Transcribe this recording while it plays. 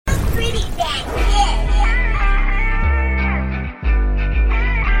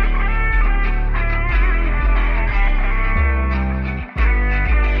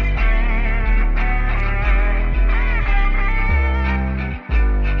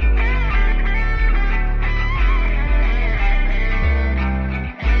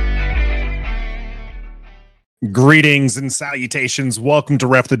Greetings and salutations. Welcome to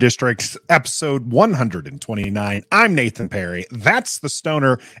Ref the District, episode 129. I'm Nathan Perry. That's the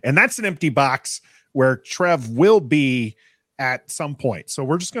Stoner, and that's an empty box where Trev will be at some point. So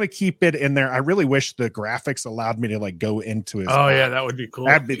we're just going to keep it in there. I really wish the graphics allowed me to go into his. Oh yeah, that would be cool.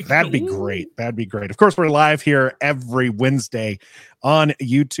 That'd be great. That'd be great. Of course, we're live here every Wednesday on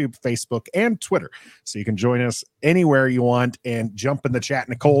YouTube, Facebook, and Twitter. So you can join us anywhere you want and jump in the chat.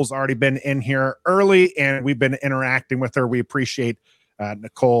 Nicole's already been in here early, and we've been interacting with her. We appreciate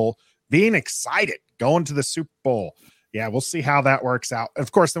Nicole being excited, going to the Super Bowl. Yeah, we'll see how that works out.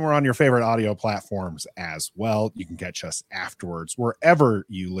 Of course, then we're on your favorite audio platforms as well. You can catch us afterwards wherever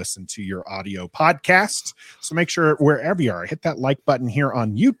you listen to your audio podcasts. So make sure wherever you are, hit that like button here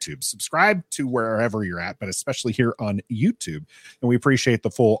on YouTube. Subscribe to wherever you're at, but especially here on YouTube. And we appreciate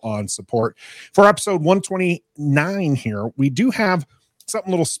the full on support. For episode 129 here, we do have something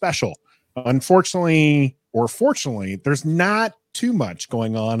a little special. Unfortunately, or fortunately, there's not too much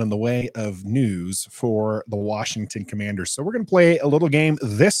going on in the way of news for the Washington Commanders. So we're going to play a little game,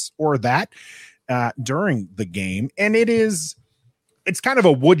 this or that, during the game. And it's kind of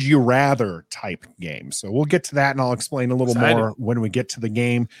a would you rather type game. So we'll get to that, and I'll explain a little more when we get to the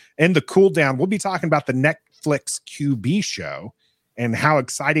game. And the cool down, we'll be talking about the Netflix QB show and how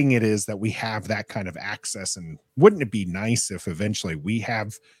exciting it is that we have that kind of access. And wouldn't it be nice if eventually we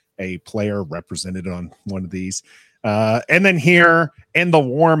have a player represented on one of these? And then here in the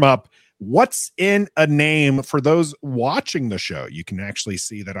warm-up, what's in a name? For those watching the show, you can actually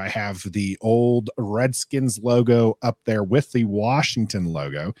see that I have the old Redskins logo up there with the Washington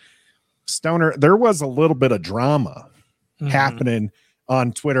logo. Stoner, there was a little bit of drama happening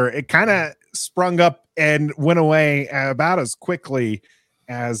on Twitter. It kind of sprung up and went away about as quickly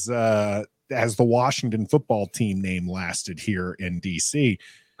as the Washington football team name lasted here in DC.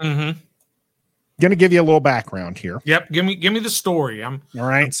 Going to give you a little background here. Yep, give me the story. I'm all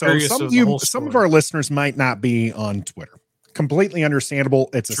right. I'm so some of our listeners might not be on Twitter. Completely understandable.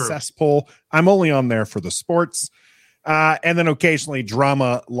 It's a cesspool. I'm only on there for the sports, and then occasionally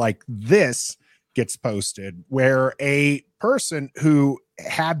drama like this gets posted, where a person who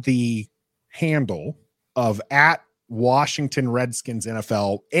had the handle of at Washington Redskins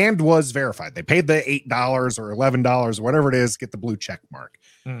NFL and was verified. They paid the $8 or $11, whatever it is, get the blue check mark.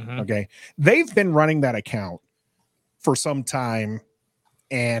 Okay. They've been running that account for some time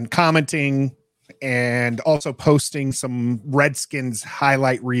and commenting and also posting some Redskins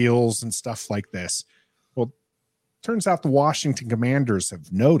highlight reels and stuff like this. Well, turns out the Washington Commanders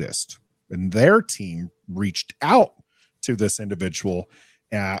have noticed, and their team reached out to this individual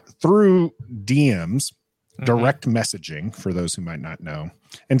through DMs, direct messaging, for those who might not know,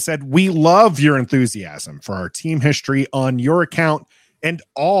 and said, "We love your enthusiasm for our team history on your account and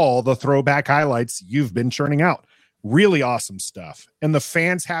all the throwback highlights you've been churning out. Really awesome stuff. And the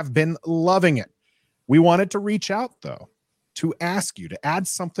fans have been loving it. We wanted to reach out, though, to ask you to add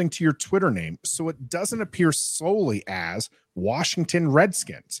something to your Twitter name so it doesn't appear solely as Washington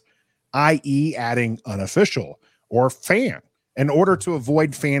Redskins, i.e. adding unofficial or fan, in order to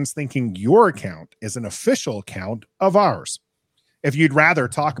avoid fans thinking your account is an official account of ours. If you'd rather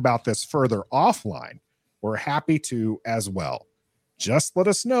talk about this further offline, we're happy to as well. Just let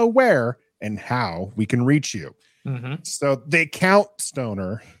us know where and how we can reach you." So the account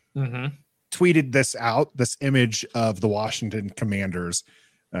Stoner tweeted this out, this image of the Washington Commanders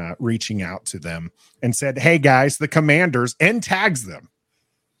reaching out to them and said, "Hey guys, the Commanders," and tags them.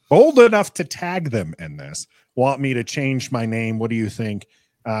 Bold enough to tag them in this. "Want me to change my name? What do you think?"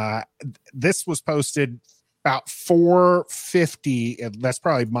 This was posted about 4:50. That's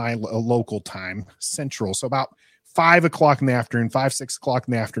probably my local time, Central. So about 5 o'clock in the afternoon, 6 o'clock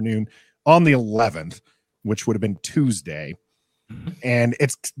in the afternoon on the 11th, which would have been Tuesday. And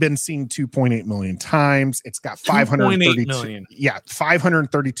it's been seen 2.8 million times. It's got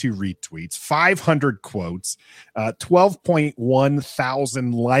 532 retweets, 500 quotes, 12.1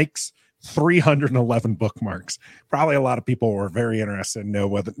 thousand likes, 311 bookmarks. Probably a lot of people were very interested to know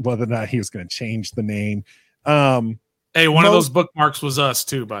whether or not he was going to change the name. Hey, one of those bookmarks was us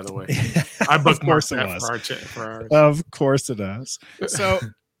too, by the way. I bookmarked that for our Of course it does. So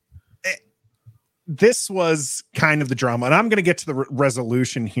this was kind of the drama, and I'm going to get to the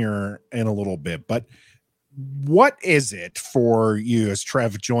resolution here in a little bit. But what is it for you as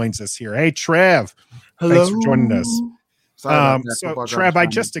Trev joins us here? Hey, Trev. Hello. Thanks for joining us. So Trev, I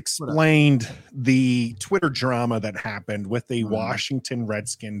just explained the Twitter drama that happened with the Washington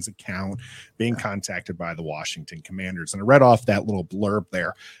Redskins account being contacted by the Washington Commanders. And I read off that little blurb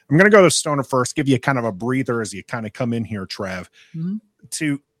there. I'm going to go to Stoner first, give you kind of a breather as you kind of come in here, Trev,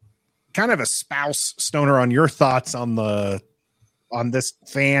 to kind of espouse, Stoner, on your thoughts on this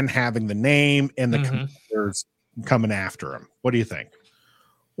fan having the name and the Commanders coming after him. What do you think?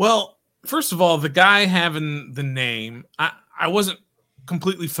 Well, first of all, the guy having the name, I wasn't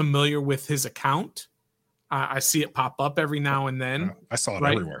completely familiar with his account. I see it pop up every now and then. I saw it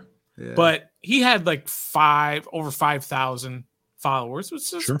everywhere. Yeah. But he had like over 5,000 followers,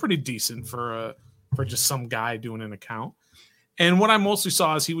 which is pretty decent for just some guy doing an account. And what I mostly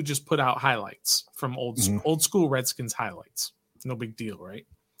saw is he would just put out highlights from old school Redskins highlights. No big deal, right?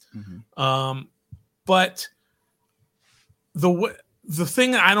 But the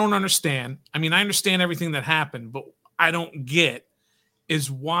thing that I don't understand, I mean, I understand everything that happened, but I don't get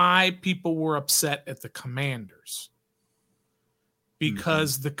is why people were upset at the Commanders.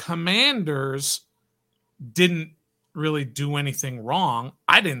 Because the Commanders didn't really do anything wrong,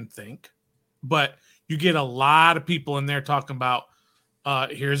 I didn't think. But you get a lot of people in there talking about,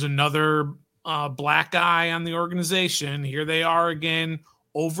 here's another black eye on the organization. Here they are again,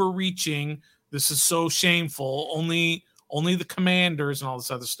 overreaching. This is so shameful. Only the Commanders and all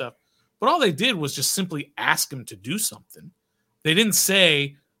this other stuff. But all they did was just simply ask him to do something. They didn't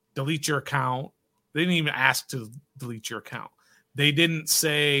say, delete your account. They didn't even ask to delete your account. They didn't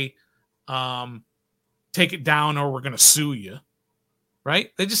say, take it down or we're going to sue you.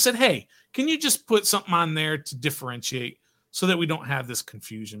 Right? They just said, hey, can you just put something on there to differentiate so that we don't have this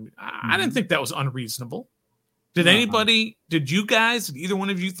confusion? I didn't think that was unreasonable. Did you guys, did either one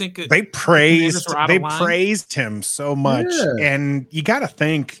of you think they praised him so much? Yeah. And you got to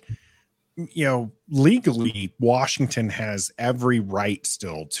think, legally, Washington has every right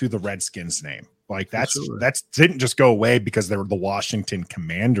still to the Redskins name. Like that's didn't just go away because they were the Washington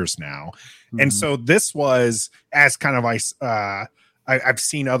Commanders now. And so this was, as kind of I've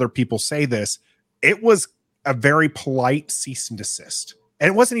seen other people say this, it was a very polite cease and desist. And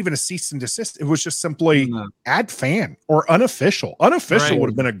it wasn't even a cease and desist. It was just simply add fan or unofficial. Unofficial would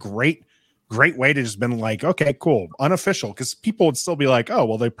have been a great way to just been like, okay, cool, unofficial. Because people would still be like, oh,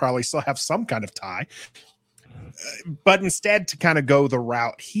 well, they probably still have some kind of tie. But instead to kind of go the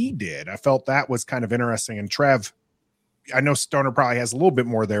route he did, I felt that was kind of interesting. And Trev, I know Stoner probably has a little bit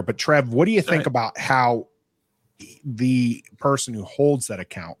more there, but Trev, what do you think about how the person who holds that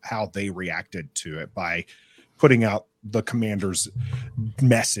account, how they reacted to it by putting out the Commander's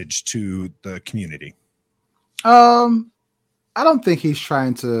message to the community? I don't think he's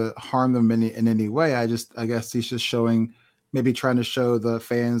trying to harm them in any way. I guess he's just trying to show the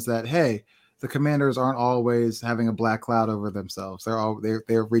fans that, hey, the Commanders aren't always having a black cloud over themselves.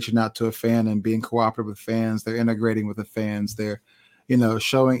 They're reaching out to a fan and being cooperative with fans. They're integrating with the fans. They're, he's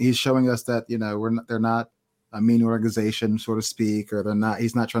showing us that, they're not a mean organization, so to speak, or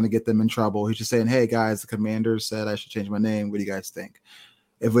he's not trying to get them in trouble. He's just saying, hey guys, the Commanders said I should change my name. What do you guys think?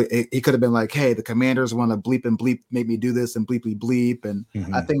 He could have been like, hey, the Commanders want to bleep and bleep, make me do this and bleeply bleep. And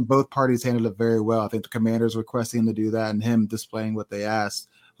I think both parties handled it very well. I think the Commanders requesting him to do that and him displaying what they asked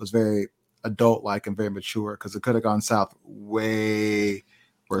was very adult-like and very mature, because it could have gone south way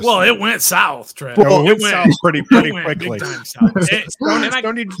worse. Well, it went south, Trey. Well, it went south pretty quickly.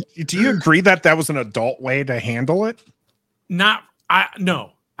 Do you agree that was an adult way to handle it? No, I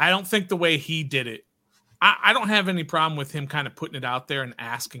don't think the way he did it. I don't have any problem with him kind of putting it out there and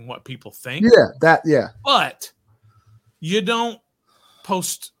asking what people think. Yeah. But you don't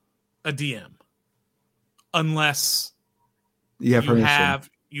post a DM unless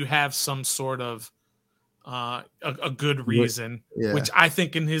you have some sort of a good reason, which I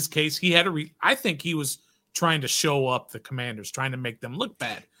think in his case he had I think he was trying to show up the Commanders, trying to make them look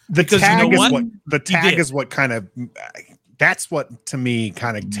bad. The tag is what kind of, that's what to me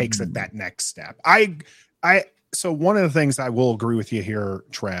kind of takes it that next step. So one of the things I will agree with you here,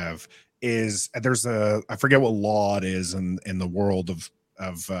 Trev, is there's I forget what law it is in the world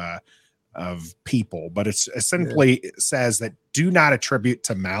of people, but it's essentially says that do not attribute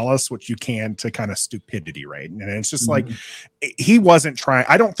to malice what you can to kind of stupidity, right? And it's just like he wasn't trying.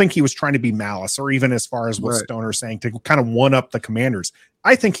 I don't think he was trying to be malice, or even as far as what Stoner's saying to kind of one up the Commanders.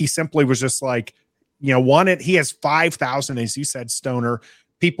 I think he simply was just like, he has 5,000, as you said, Stoner,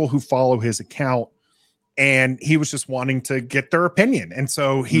 people who follow his account. And he was just wanting to get their opinion. And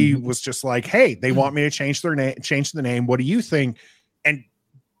so he was just like, hey, they want me to change the name. What do you think? And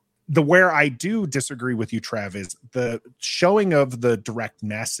where I do disagree with you, Trev, is the showing of the direct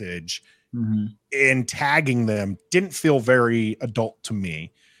message and tagging them didn't feel very adult to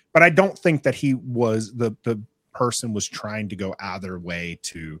me. But I don't think that he was the person was trying to go out of their way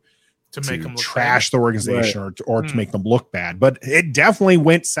to make them trash the organization or to make them look bad. But it definitely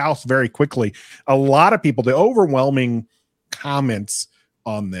went south very quickly. A lot of people, the overwhelming comments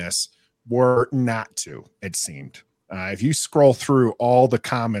on this were not to, it seemed. If you scroll through all the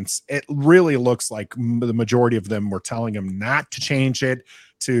comments, it really looks like the majority of them were telling him not to change it,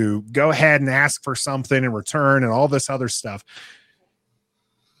 to go ahead and ask for something in return and all this other stuff.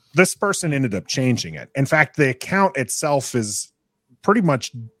 This person ended up changing it. In fact, the account itself is pretty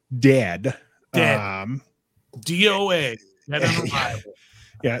much dead. DOA.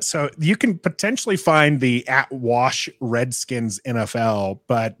 Yeah, so you can potentially find the @Wash Redskins NFL,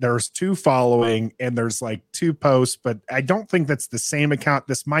 but there's 2 following and there's like 2 posts, but I don't think that's the same account.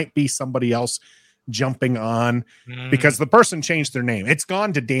 This might be somebody else jumping on because the person changed their name. It's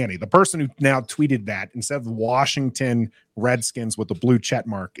gone to Danny. The person who now tweeted that instead of Washington Redskins with the blue check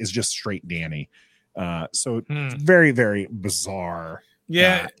mark is just straight Danny. So very, very bizarre.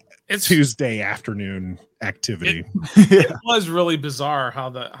 Yeah. It's Tuesday afternoon activity. It was really bizarre how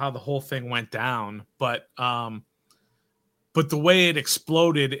the whole thing went down, but the way it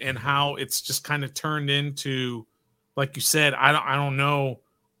exploded and how it's just kind of turned into, like you said, I don't know.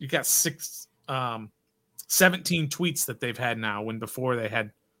 You got 17 tweets that they've had now, when before they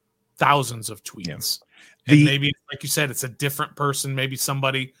had thousands of tweets. Yeah. And maybe, like you said, it's a different person. Maybe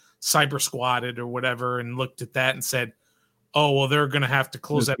somebody cyber squatted or whatever and looked at that and said, oh, well, they're going to have to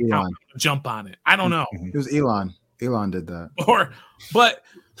close that account and jump on it. I don't know. It was Elon. Elon did that. But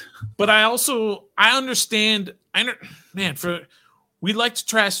I understand. We like to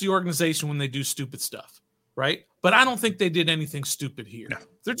trash the organization when they do stupid stuff, right? But I don't think they did anything stupid here. No.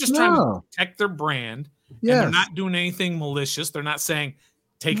 They're just trying to protect their brand. Yes. And they're not doing anything malicious. They're not saying,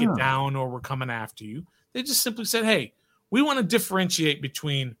 take it down or we're coming after you. They just simply said, hey, we want to differentiate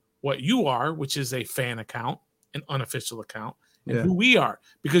between what you are, which is a fan account, an unofficial account, and who we are.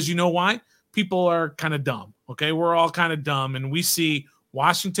 Because you know why? People are kind of dumb. Okay. We're all kind of dumb. And we see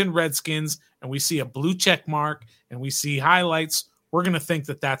Washington Redskins and we see a blue check mark and we see highlights. We're going to think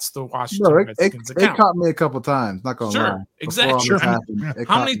that that's the Washington Redskins account. It caught me a couple times. Not going to lie. Exactly. Sure.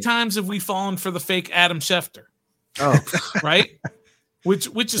 How many times have we fallen for the fake Adam Schefter? Oh, right.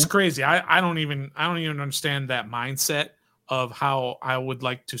 Which is crazy. I don't even understand that mindset of how I would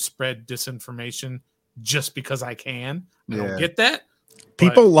like to spread disinformation just because I can. I don't get that.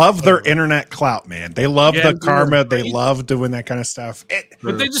 People love their internet clout, man. They love the karma. They love doing that kind of stuff.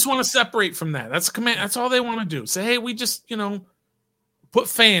 But they just want to separate from that. That's command. That's all they want to do. Say, hey, we just, put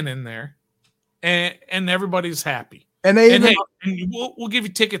fan in there and everybody's happy. And we'll give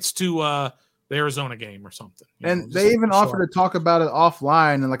you tickets to the Arizona game or something. They even offer to talk about it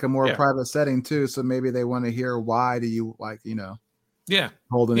offline in like a more private setting too. So maybe they want to hear, why do you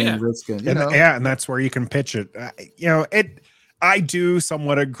holding in Redskin, and that's where you can pitch it. I do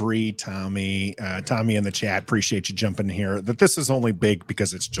somewhat agree, Tommy. Tommy in the chat, appreciate you jumping here. That this is only big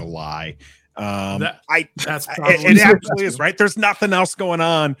because it's July. That's probably it actually is, right? There's nothing else going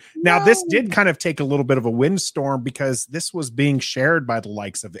on. Now, this did kind of take a little bit of a windstorm because this was being shared by the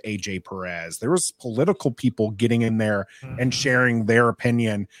likes of AJ Perez. There was political people getting in there and sharing their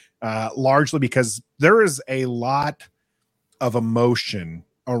opinion, largely because there is a lot of emotion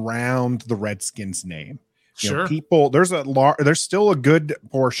around the Redskins name. People, there's still a good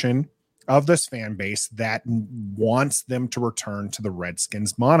portion of this fan base that wants them to return to the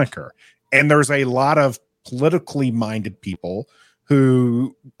Redskins moniker. And there's a lot of politically minded people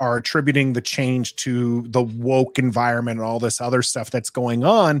who are attributing the change to the woke environment and all this other stuff that's going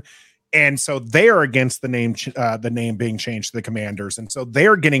on. And so they're against the name being changed to the Commanders. And so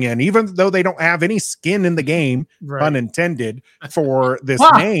they're getting in, even though they don't have any skin in the game, pun intended, for this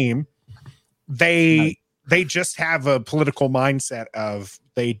name. They just have a political mindset of,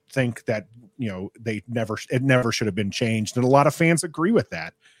 they think that, it never should have been changed. And a lot of fans agree with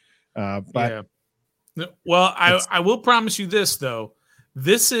that. I will promise you this, though.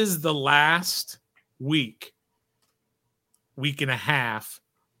 This is the last week and a half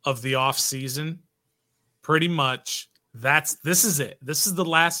of the off season. Pretty much this is it. This is the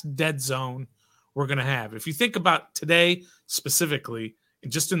last dead zone we're going to have. If you think about today specifically,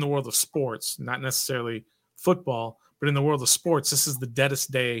 just in the world of sports, not necessarily football, but in the world of sports, this is the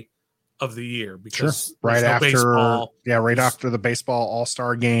deadest day of the year because right after baseball. Right after the baseball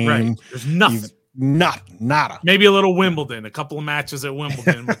all-star game. Right. There's nothing. Nada. Maybe a little Wimbledon, a couple of matches at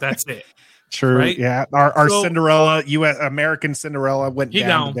Wimbledon, but that's it. True. Right? Yeah. Our Cinderella, American Cinderella went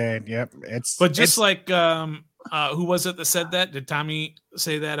down today. Yep. Like who was it that said that? Did Tommy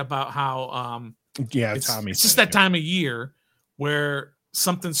say that about how Tommy. It's just that time of year where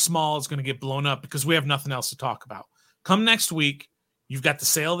something small is going to get blown up because we have nothing else to talk about. Come next week, you've got the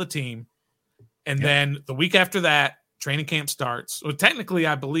sale of the team. And then the week after that, training camp starts. Well, technically,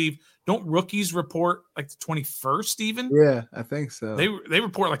 I believe, don't rookies report like the 21st even? Yeah, I think so. They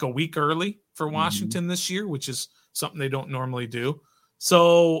report like a week early for Washington this year, which is something they don't normally do.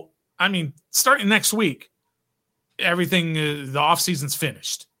 So, I mean, starting next week, everything, the offseason's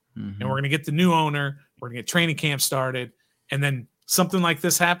finished. And we're going to get the new owner. We're going to get training camp started. And then something like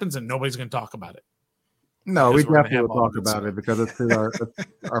this happens and nobody's going to talk about it. No, we definitely will talk about it because it's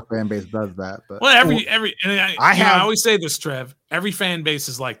our fan base does that. But well, I always say this, Trev. Every fan base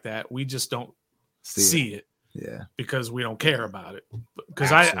is like that. We just don't see it. Yeah, because we don't care about it.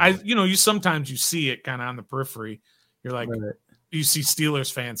 Because I you sometimes you see it kind of on the periphery. You're like, you see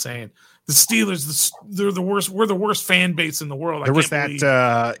Steelers fans saying the Steelers, they're the worst. We're the worst fan base in the world. There was that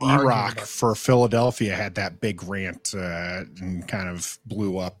E-Rock for Philadelphia had that big rant and kind of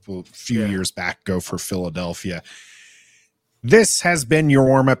blew up a few years back ago for Philadelphia. This has been your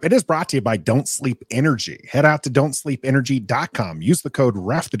warm-up. It is brought to you by Don't Sleep Energy. Head out to don'tsleepenergy.com. Use the code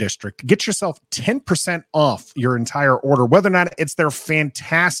REFTHEDISTRICT. Get yourself 10% off your entire order, whether or not it's their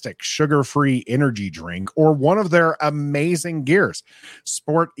fantastic sugar-free energy drink or one of their amazing gears.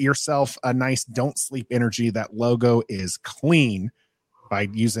 Sport yourself a nice Don't Sleep Energy. That logo is clean. By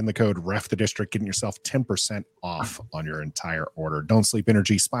using the code REFTHEDISTRICT, getting yourself 10% off on your entire order. Don't Sleep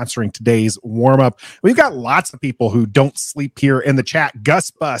Energy sponsoring today's warm-up. We've got lots of people who don't sleep here in the chat. Gus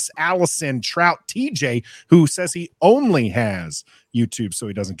Bus, Allison, Trout, TJ, who says he only has YouTube so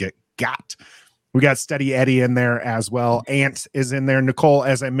he doesn't get got. We got Steady Eddie in there as well. Ant is in there. Nicole,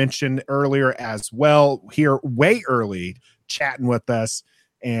 as I mentioned earlier as well, here way early, chatting with us.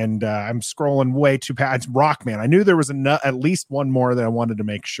 And I'm scrolling way too past Rockman. I knew there was at least one more that I wanted to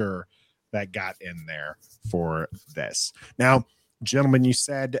make sure that got in there for this. Now, gentlemen, you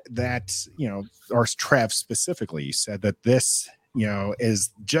said that, or Trev specifically, you said that this, is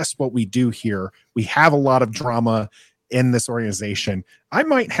just what we do here. We have a lot of drama in this organization. I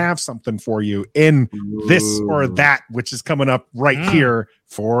might have something for you in this or that, which is coming up right here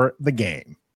for the game.